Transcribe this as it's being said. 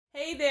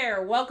Hey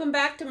there, welcome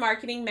back to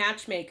Marketing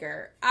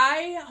Matchmaker.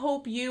 I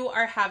hope you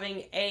are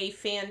having a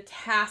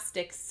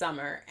fantastic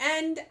summer,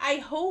 and I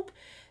hope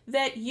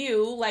that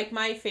you, like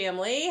my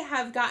family,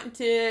 have gotten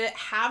to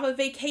have a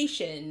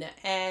vacation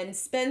and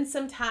spend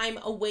some time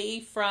away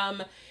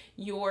from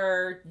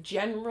your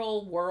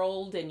general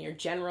world and your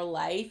general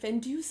life and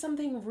do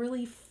something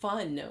really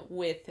fun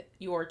with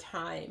your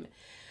time.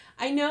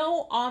 I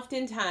know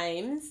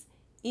oftentimes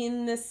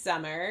in the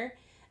summer,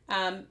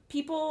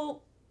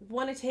 people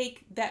want to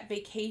take that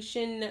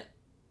vacation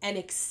and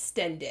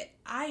extend it.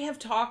 I have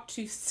talked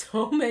to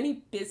so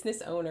many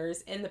business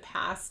owners in the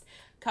past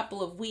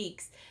couple of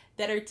weeks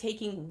that are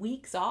taking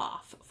weeks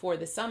off for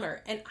the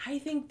summer, and I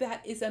think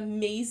that is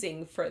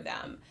amazing for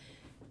them.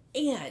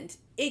 And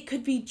it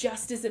could be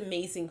just as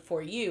amazing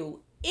for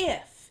you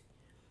if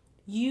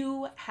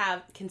you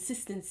have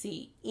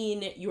consistency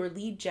in your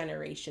lead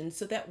generation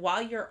so that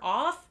while you're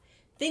off,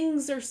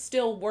 things are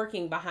still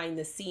working behind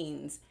the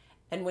scenes.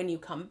 And when you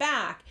come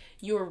back,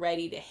 you're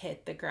ready to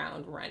hit the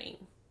ground running.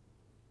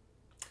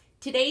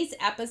 Today's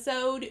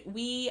episode,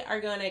 we are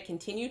going to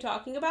continue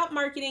talking about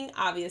marketing,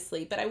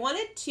 obviously, but I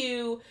wanted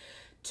to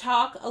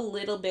talk a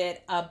little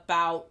bit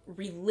about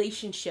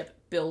relationship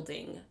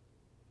building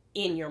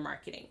in your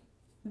marketing.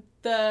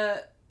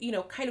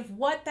 Kind of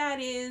what that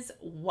is,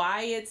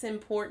 why it's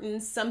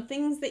important, some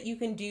things that you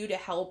can do to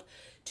help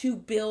to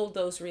build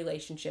those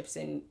relationships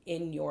in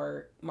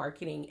your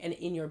marketing and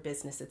in your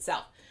business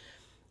itself.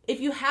 If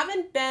you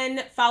haven't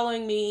been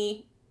following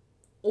me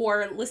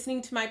or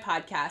listening to my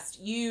podcast,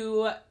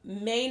 you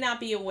may not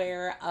be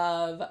aware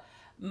of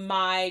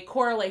my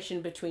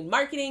correlation between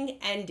marketing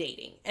and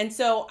dating. And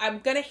so I'm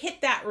going to hit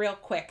that real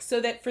quick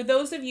so that for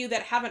those of you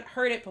that haven't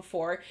heard it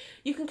before,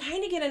 you can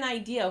kind of get an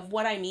idea of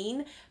what I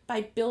mean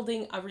by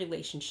building a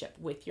relationship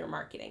with your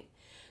marketing.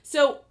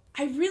 So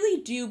I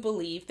really do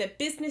believe that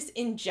business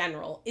in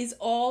general is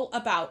all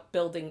about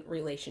building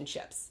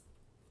relationships.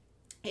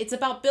 It's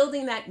about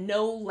building that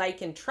know,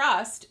 like, and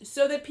trust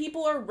so that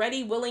people are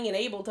ready, willing, and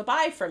able to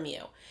buy from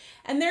you.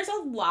 And there's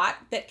a lot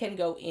that can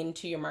go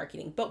into your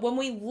marketing. But when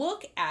we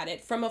look at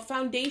it from a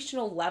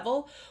foundational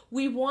level,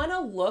 we want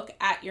to look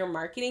at your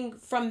marketing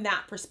from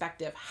that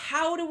perspective.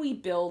 How do we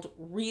build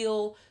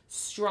real,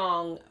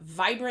 strong,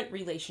 vibrant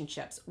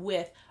relationships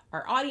with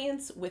our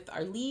audience, with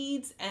our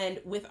leads,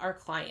 and with our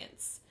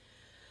clients?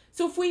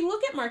 So if we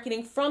look at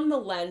marketing from the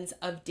lens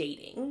of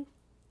dating,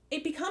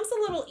 it becomes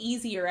a little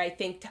easier, I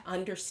think, to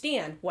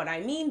understand what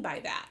I mean by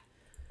that.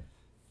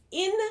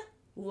 In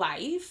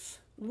life,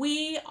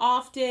 we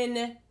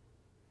often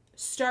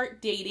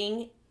start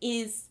dating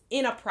is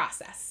in a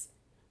process.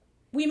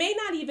 We may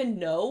not even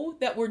know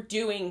that we're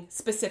doing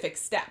specific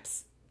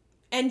steps.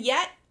 And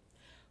yet,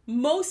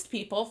 most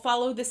people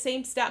follow the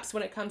same steps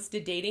when it comes to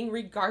dating,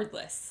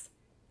 regardless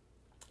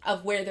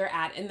of where they're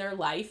at in their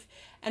life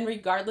and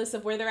regardless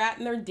of where they're at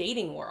in their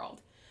dating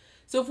world.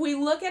 So if we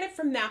look at it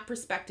from that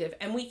perspective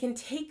and we can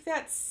take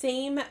that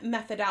same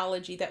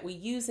methodology that we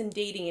use in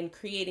dating and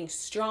creating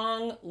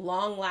strong,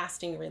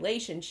 long-lasting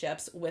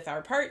relationships with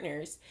our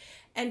partners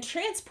and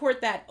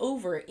transport that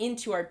over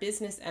into our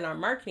business and our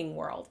marketing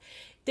world,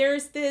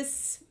 there's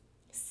this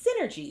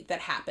synergy that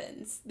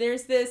happens.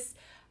 There's this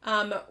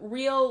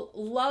real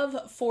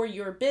love for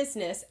your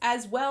business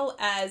as well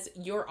as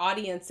your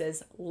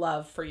audience's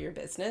love for your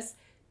business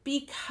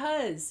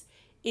because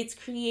it's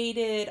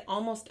created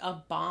almost a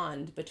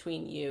bond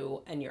between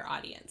you and your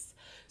audience.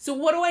 So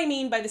what do I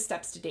mean by the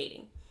steps to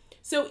dating?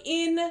 So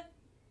in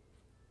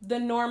the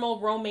normal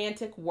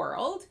romantic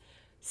world,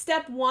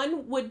 step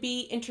one would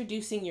be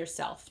introducing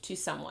yourself to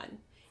someone.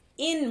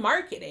 In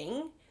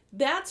marketing,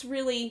 that's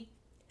really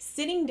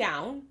sitting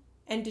down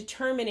and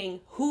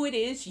determining who it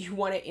is you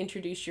want to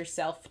introduce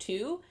yourself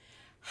to,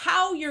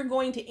 how you're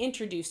going to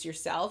introduce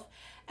yourself,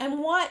 and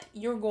what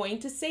you're going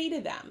to say to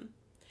them.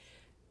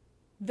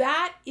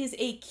 That is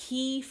a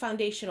key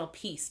foundational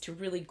piece to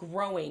really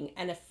growing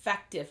an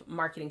effective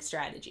marketing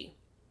strategy.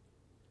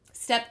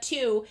 Step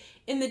two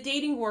in the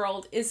dating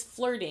world is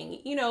flirting.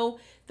 You know,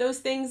 those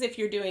things if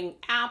you're doing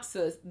apps,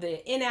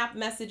 the in-app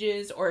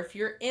messages, or if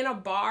you're in a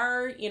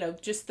bar,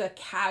 just the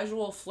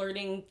casual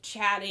flirting,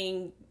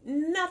 chatting,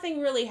 nothing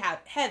really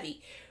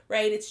heavy,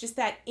 right? It's just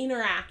that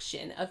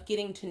interaction of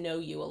getting to know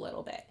you a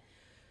little bit.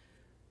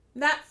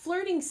 That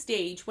flirting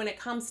stage when it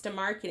comes to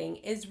marketing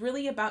is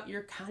really about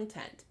your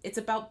content. It's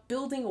about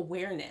building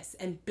awareness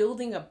and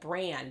building a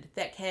brand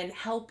that can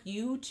help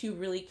you to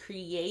really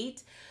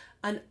create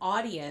an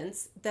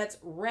audience that's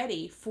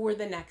ready for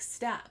the next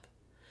step.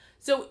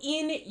 So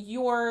in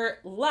your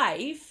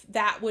life,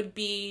 that would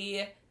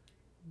be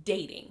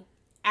dating.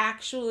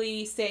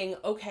 Actually saying,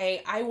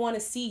 okay, I want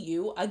to see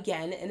you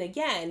again and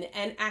again,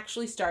 and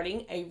actually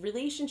starting a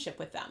relationship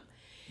with them.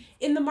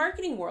 In the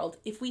marketing world,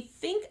 if we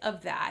think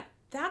of that,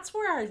 that's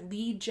where our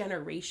lead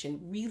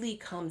generation really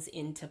comes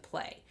into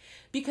play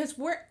because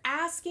we're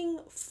asking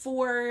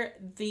for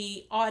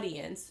the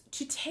audience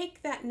to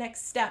take that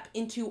next step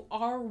into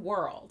our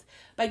world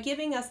by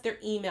giving us their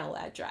email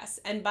address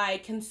and by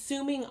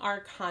consuming our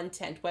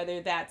content, whether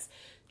that's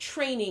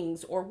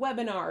trainings or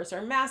webinars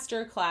or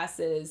master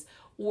classes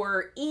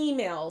or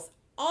emails.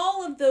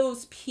 All of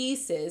those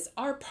pieces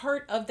are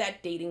part of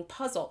that dating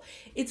puzzle.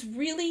 It's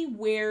really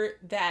where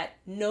that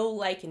know,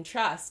 like, and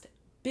trust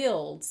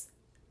builds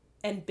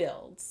and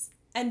builds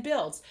and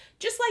builds.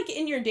 Just like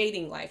in your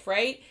dating life,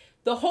 right?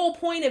 The whole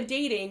point of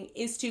dating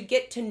is to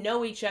get to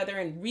know each other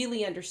and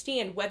really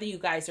understand whether you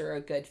guys are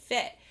a good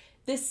fit.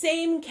 The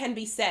same can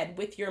be said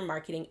with your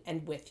marketing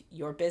and with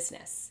your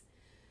business.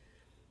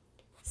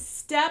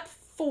 Step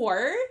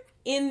 4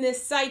 in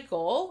this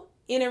cycle,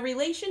 in a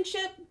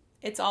relationship,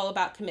 it's all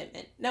about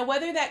commitment. Now,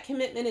 whether that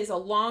commitment is a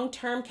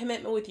long-term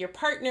commitment with your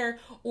partner,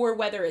 or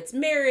whether it's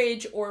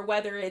marriage, or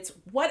whether it's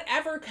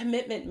whatever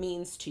commitment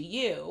means to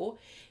you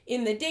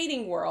in the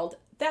dating world,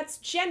 that's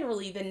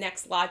generally the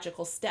next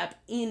logical step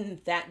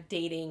in that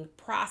dating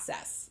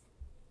process.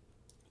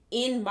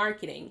 In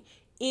marketing,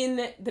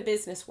 in the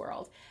business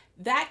world,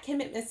 that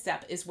commitment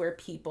step is where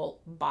people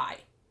buy.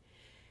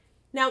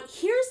 Now,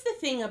 here's the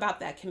thing about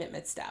that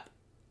commitment step.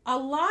 A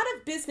lot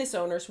of business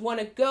owners want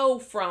to go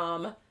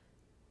from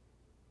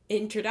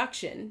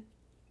introduction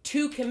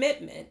to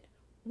commitment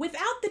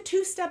without the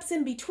 2 steps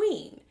in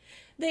between.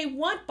 They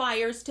want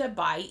buyers to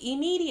buy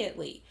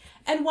immediately.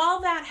 And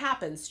while that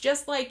happens,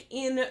 just like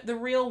in the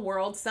real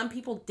world, some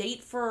people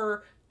date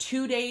for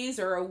 2 days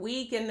or a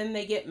week and then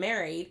they get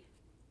married.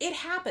 It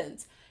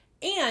happens.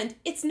 And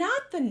it's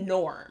not the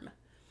norm.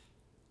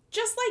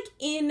 Just like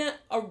in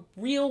a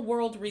real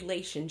world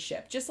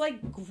relationship, just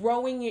like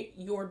growing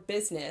your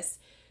business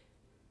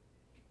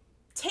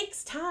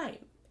takes time.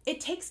 It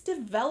takes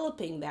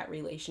developing that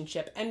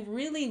relationship and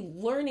really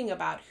learning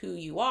about who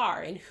you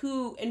are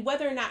and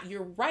whether or not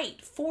you're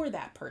right for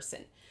that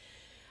person.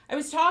 I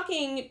was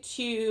talking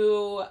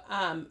to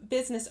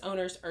business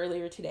owners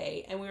earlier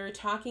today, and we were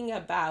talking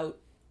about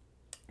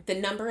the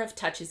number of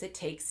touches it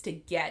takes to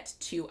get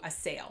to a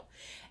sale.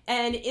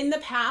 And in the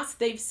past,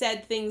 they've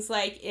said things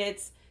like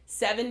it's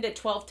 7 to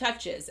 12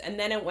 touches, and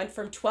then it went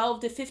from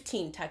 12 to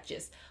 15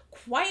 touches.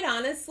 Quite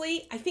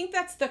honestly, I think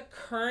that's the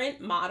current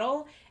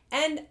model,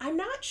 and I'm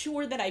not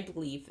sure that I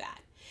believe that.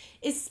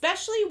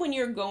 Especially when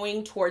you're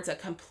going towards a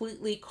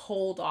completely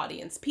cold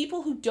audience,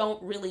 people who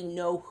don't really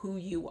know who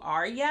you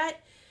are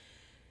yet.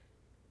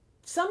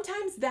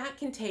 Sometimes that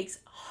can take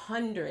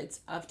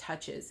hundreds of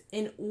touches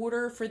in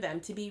order for them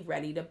to be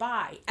ready to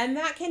buy. And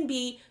that can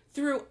be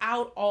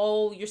throughout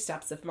all your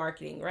steps of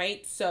marketing,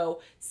 right?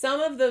 So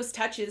some of those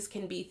touches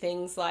can be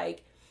things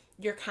like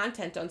your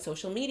content on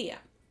social media,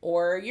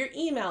 or your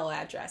email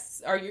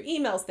address, or your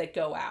emails that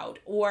go out,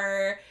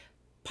 or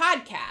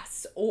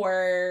podcasts,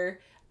 or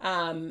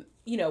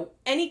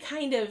any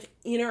kind of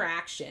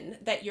interaction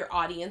that your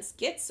audience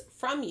gets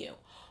from you.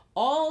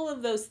 All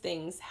of those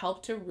things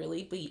help to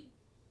really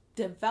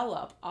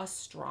develop a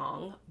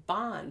strong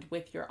bond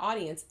with your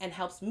audience and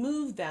helps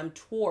move them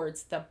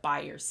towards the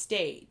buyer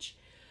stage.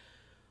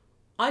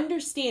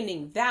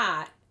 Understanding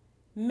that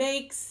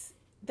makes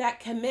that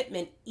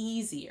commitment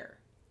easier.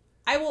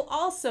 I will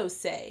also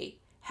say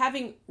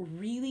having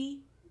really,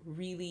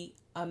 really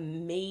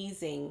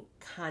amazing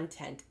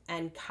content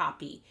and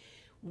copy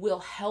will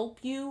help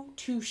you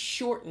to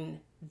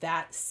shorten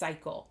that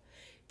cycle,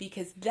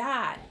 because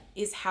that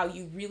is how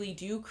you really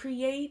do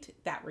create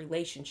that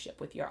relationship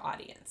with your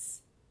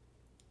audience.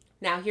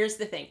 Now, here's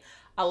the thing.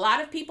 A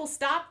lot of people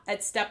stop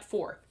at step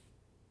 4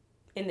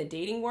 in the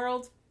dating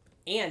world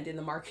and in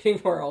the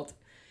marketing world.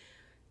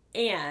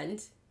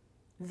 And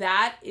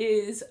that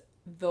is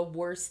the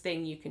worst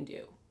thing you can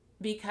do,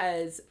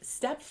 because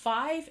step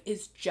 5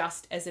 is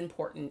just as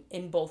important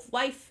in both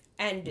life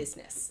and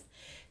business.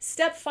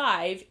 Step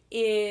 5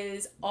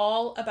 is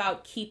all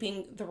about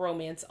keeping the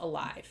romance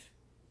alive.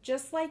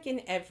 Just like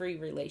in every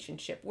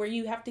relationship where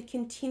you have to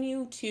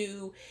continue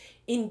to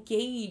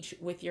engage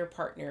with your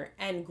partner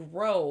and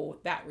grow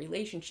that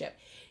relationship.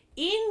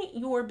 In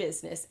your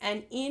business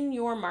and in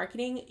your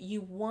marketing,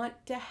 you want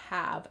to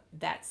have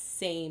that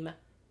same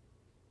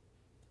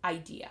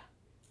idea.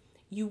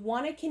 You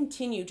want to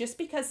continue. Just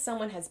because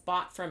someone has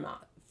bought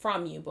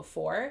from you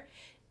before,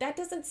 that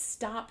doesn't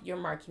stop your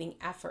marketing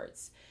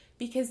efforts,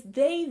 because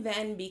they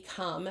then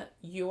become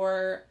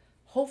your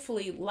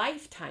hopefully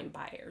lifetime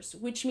buyers,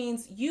 which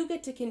means you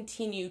get to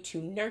continue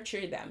to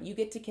nurture them. You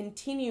get to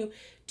continue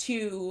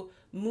to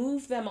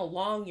move them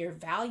along your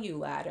value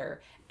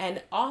ladder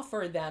and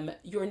offer them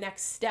your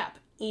next step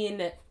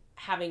in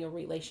having a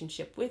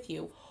relationship with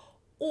you.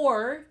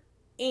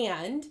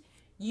 And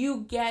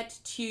you get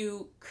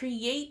to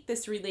create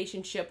this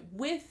relationship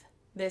with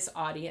this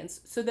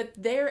audience so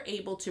that they're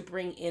able to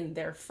bring in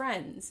their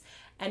friends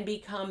and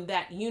become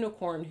that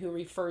unicorn who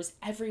refers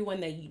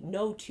everyone they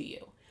know to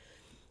you.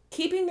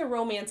 Keeping the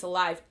romance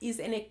alive is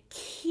a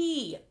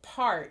key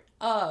part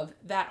of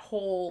that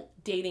whole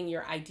dating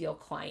your ideal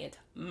client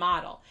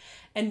model,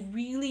 and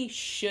really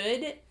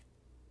should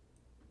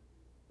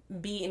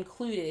be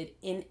included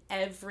in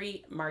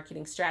every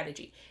marketing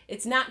strategy.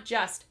 It's not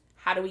just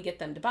how do we get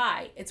them to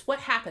buy, it's what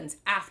happens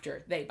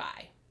after they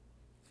buy.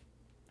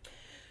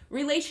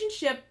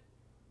 Relationship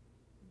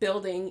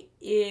building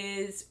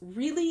is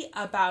really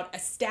about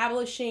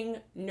establishing,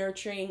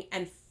 nurturing,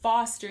 and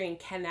fostering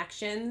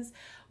connections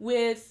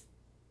with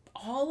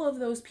all of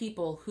those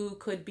people who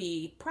could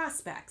be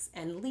prospects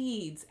and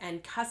leads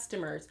and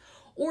customers,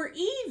 or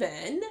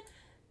even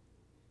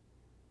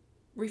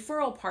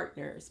referral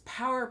partners,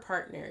 power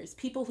partners,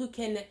 people who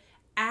can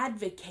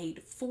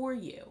advocate for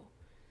you.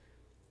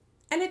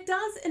 And it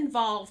does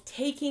involve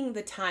taking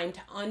the time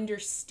to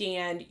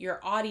understand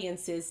your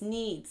audience's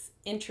needs,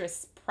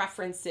 interests,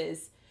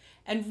 preferences,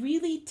 and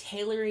really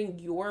tailoring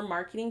your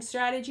marketing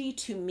strategy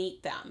to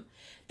meet them.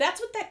 That's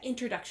what that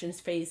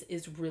introductions phase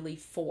is really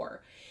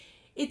for.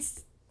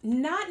 It's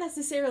not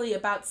necessarily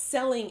about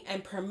selling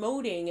and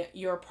promoting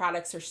your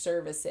products or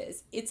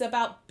services. It's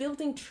about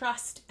building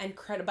trust and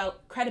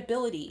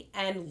credibility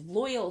and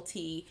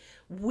loyalty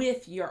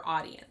with your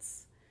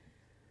audience.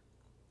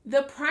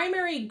 The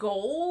primary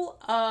goal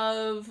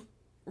of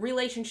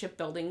relationship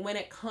building when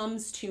it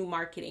comes to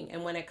marketing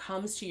and when it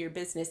comes to your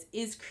business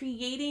is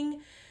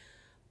creating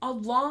a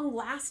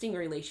long-lasting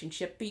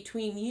relationship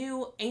between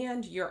you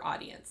and your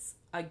audience.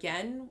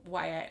 Again,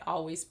 why I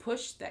always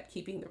push that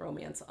keeping the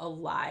romance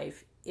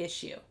alive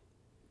issue.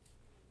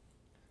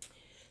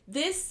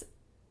 This,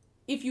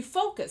 if you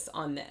focus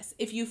on this,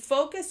 if you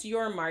focus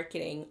your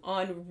marketing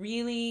on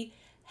really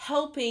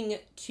helping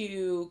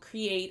to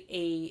create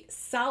a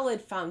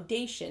solid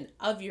foundation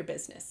of your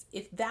business,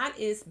 if that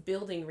is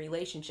building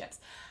relationships,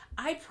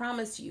 I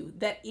promise you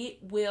that it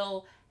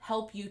will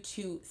help you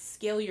to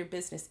scale your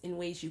business in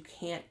ways you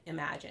can't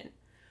imagine.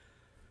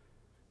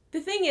 The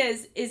thing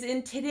is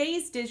in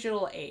today's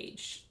digital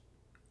age,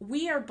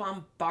 we are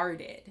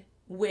bombarded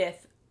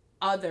with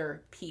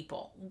other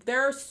people.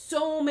 There are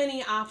so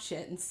many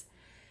options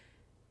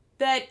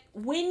that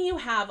when you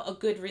have a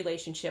good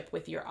relationship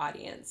with your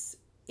audience,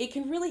 it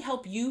can really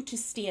help you to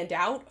stand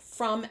out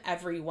from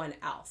everyone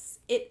else.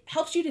 It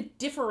helps you to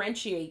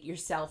differentiate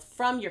yourself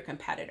from your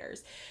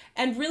competitors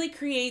and really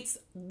creates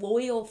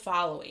loyal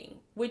following,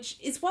 which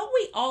is what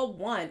we all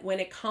want when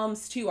it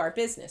comes to our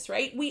business,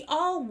 right? We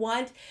all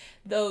want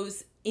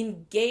those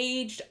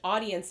engaged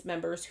audience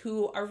members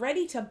who are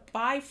ready to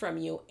buy from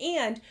you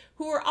and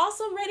who are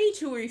also ready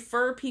to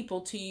refer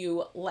people to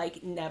you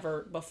like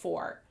never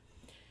before.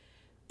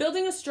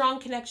 Building a strong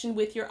connection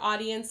with your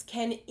audience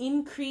can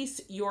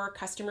increase your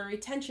customer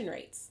retention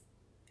rates.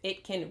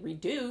 It can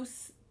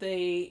reduce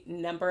the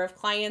number of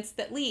clients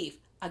that leave.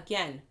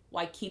 Again,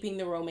 why keeping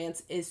the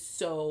romance is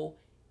so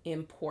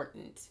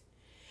important.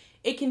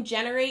 It can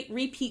generate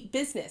repeat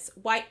business.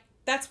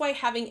 That's why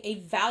having a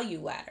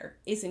value ladder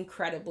is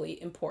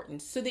incredibly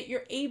important, so that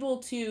you're able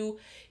to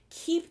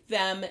keep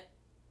them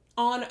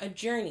on a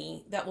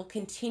journey that will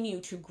continue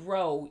to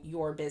grow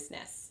your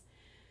business.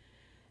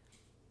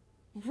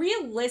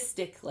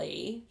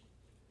 Realistically,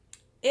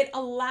 it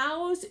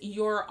allows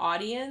your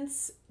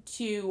audience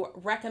to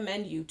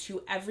recommend you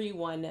to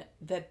everyone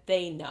that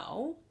they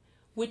know,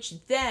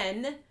 which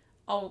then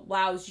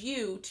allows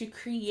you to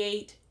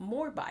create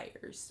more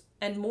buyers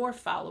and more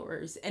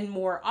followers and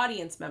more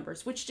audience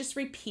members, which just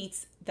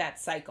repeats that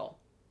cycle.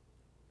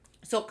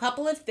 So a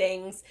couple of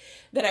things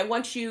that I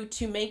want you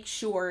to make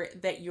sure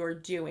that you're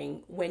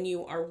doing when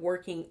you are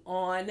working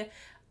on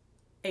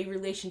a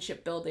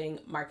relationship building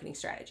marketing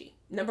strategy.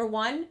 Number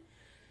one,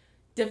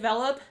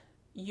 develop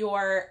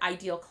your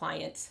ideal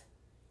client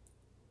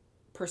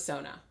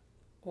persona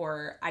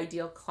or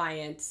ideal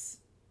client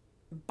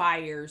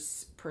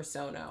buyer's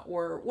persona,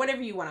 or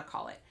whatever you want to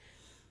call it.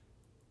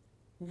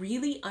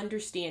 Really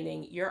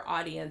understanding your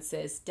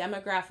audience's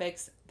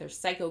demographics, their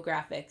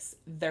psychographics,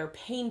 their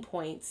pain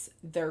points,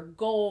 their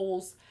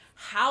goals,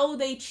 how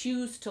they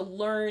choose to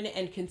learn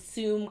and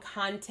consume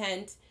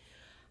content.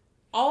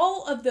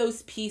 All of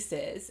those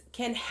pieces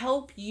can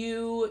help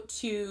you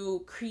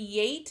to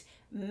create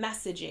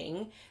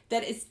messaging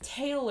that is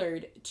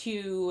tailored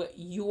to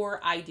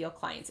your ideal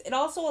clients. It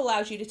also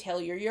allows you to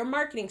tailor your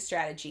marketing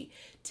strategy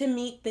to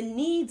meet the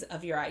needs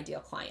of your ideal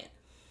client.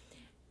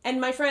 And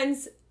my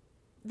friends,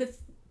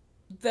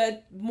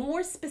 the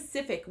more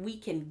specific we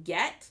can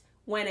get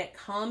when it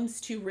comes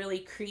to really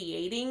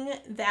creating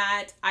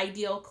that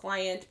ideal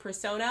client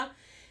persona,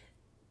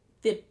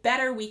 the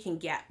better we can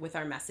get with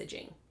our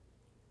messaging.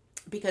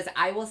 Because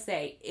I will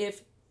say,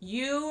 if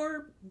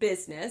your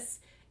business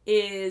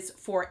is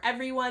for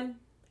everyone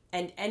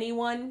and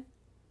anyone,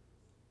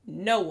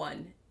 no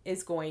one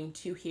is going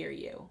to hear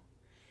you.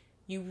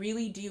 You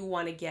really do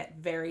want to get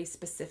very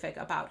specific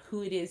about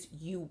who it is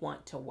you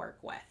want to work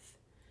with.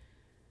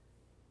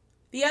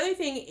 The other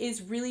thing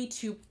is really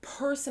to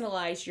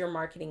personalize your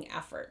marketing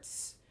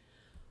efforts.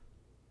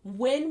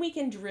 When we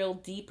can drill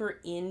deeper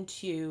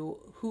into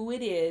who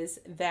it is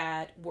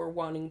that we're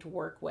wanting to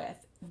work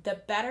with,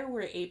 the better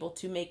we're able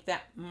to make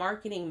that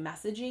marketing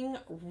messaging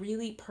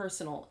really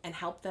personal and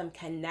help them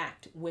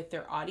connect with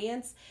their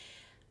audience,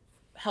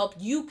 help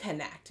you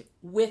connect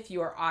with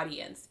your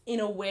audience in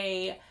a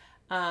way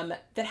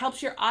that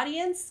helps your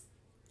audience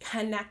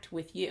connect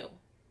with you.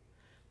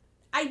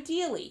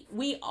 Ideally,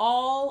 we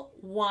all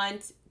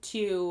want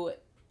to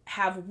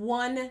have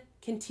one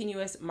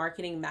continuous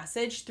marketing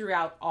message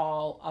throughout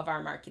all of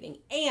our marketing.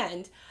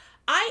 And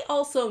I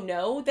also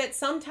know that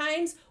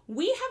sometimes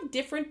we have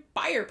different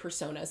buyer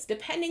personas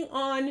depending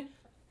on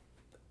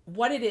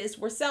what it is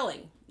we're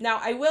selling. Now,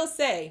 I will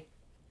say,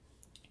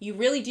 you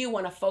really do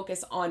want to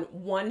focus on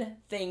one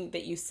thing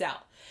that you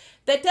sell.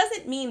 That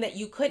doesn't mean that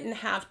you couldn't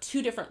have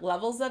two different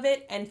levels of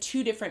it and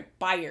two different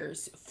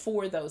buyers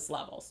for those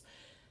levels.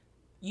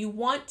 You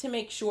want to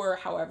make sure,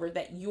 however,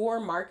 that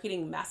your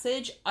marketing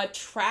message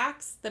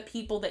attracts the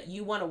people that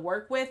you want to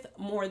work with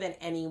more than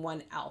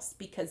anyone else,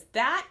 because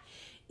that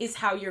is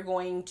how you're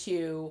going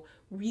to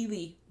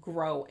really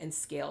grow and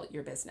scale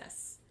your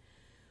business.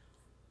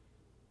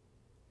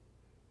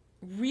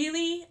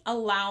 Really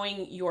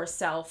allowing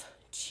yourself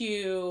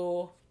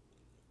to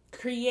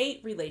create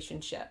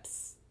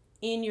relationships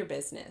in your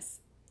business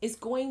is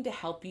going to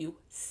help you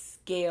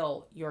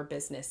scale your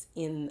business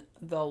in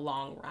the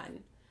long run.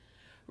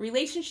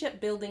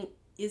 Relationship building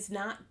is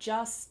not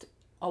just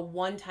a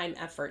one-time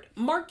effort.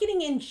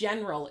 Marketing in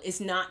general is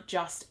not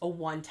just a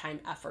one-time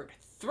effort.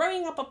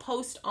 Throwing up a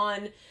post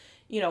on,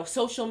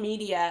 social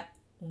media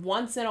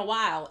once in a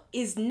while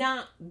is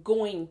not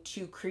going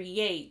to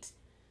create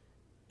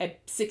a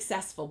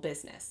successful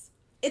business.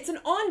 It's an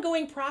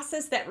ongoing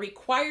process that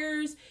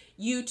requires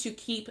you to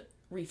keep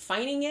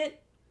refining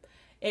it.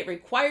 It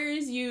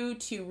requires you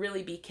to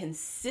really be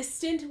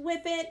consistent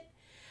with it.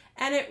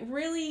 And it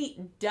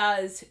really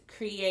does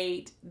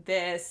create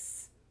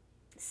this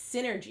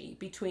synergy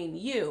between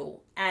you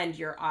and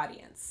your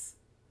audience.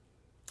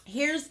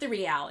 Here's the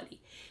reality.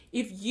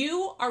 If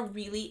you are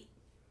really,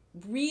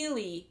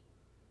 really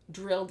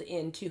drilled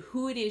into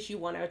who it is you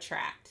want to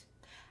attract,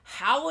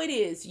 how it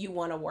is you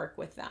want to work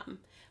with them,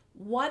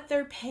 what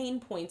their pain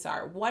points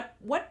are,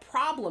 what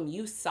problem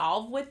you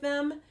solve with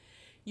them,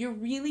 you're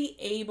really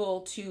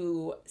able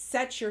to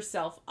set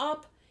yourself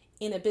up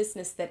in a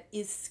business that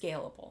is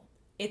scalable.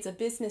 It's a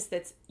business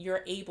that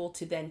you're able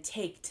to then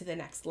take to the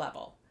next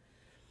level.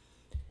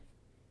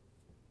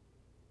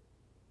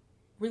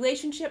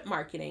 Relationship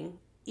marketing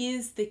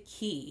is the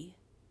key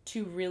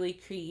to really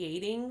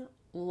creating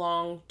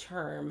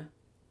long-term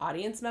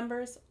audience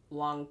members,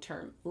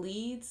 long-term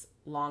leads,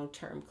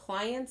 long-term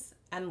clients,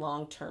 and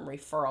long-term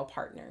referral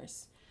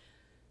partners.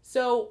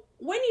 So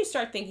when you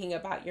start thinking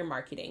about your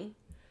marketing,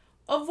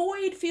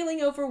 avoid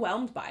feeling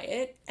overwhelmed by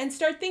it and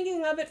start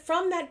thinking of it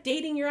from that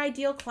dating your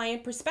ideal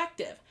client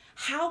perspective.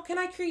 How can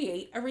I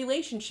create a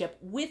relationship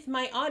with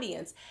my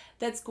audience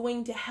that's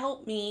going to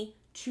help me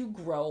to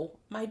grow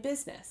my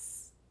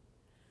business?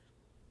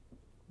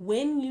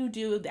 When you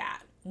do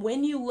that,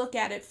 when you look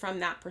at it from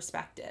that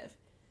perspective,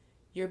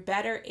 you're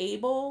better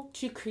able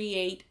to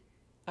create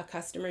a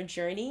customer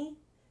journey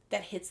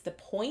that hits the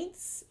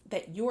points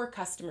that your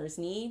customers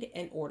need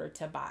in order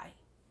to buy.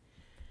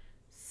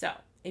 So,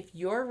 if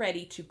you're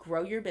ready to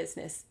grow your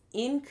business,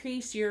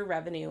 increase your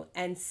revenue,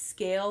 and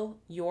scale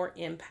your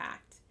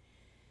impact,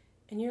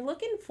 and you're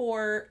looking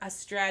for a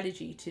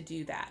strategy to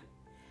do that,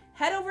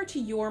 head over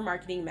to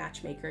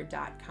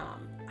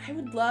yourmarketingmatchmaker.com. I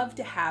would love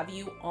to have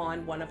you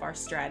on one of our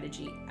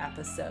strategy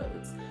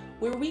episodes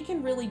where we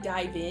can really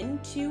dive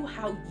into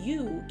how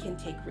you can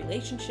take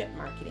relationship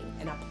marketing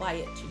and apply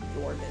it to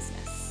your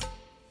business.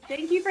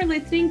 Thank you for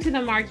listening to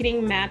the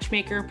Marketing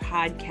Matchmaker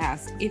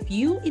podcast. If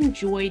you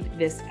enjoyed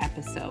this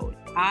episode,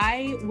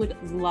 I would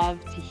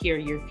love to hear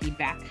your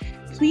feedback.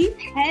 Please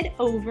head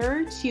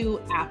over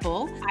to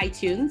Apple,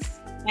 iTunes,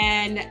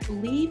 and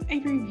leave a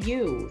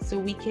review so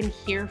we can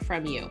hear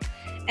from you.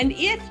 And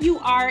if you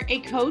are a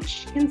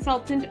coach,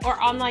 consultant,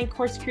 or online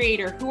course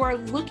creator who are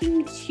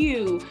looking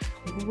to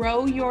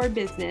grow your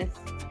business,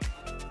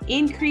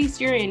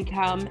 increase your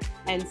income,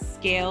 and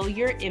scale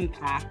your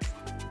impact,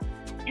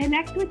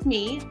 connect with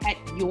me at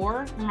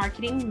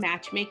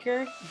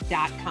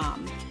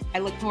yourmarketingmatchmaker.com. I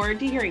look forward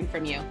to hearing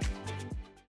from you.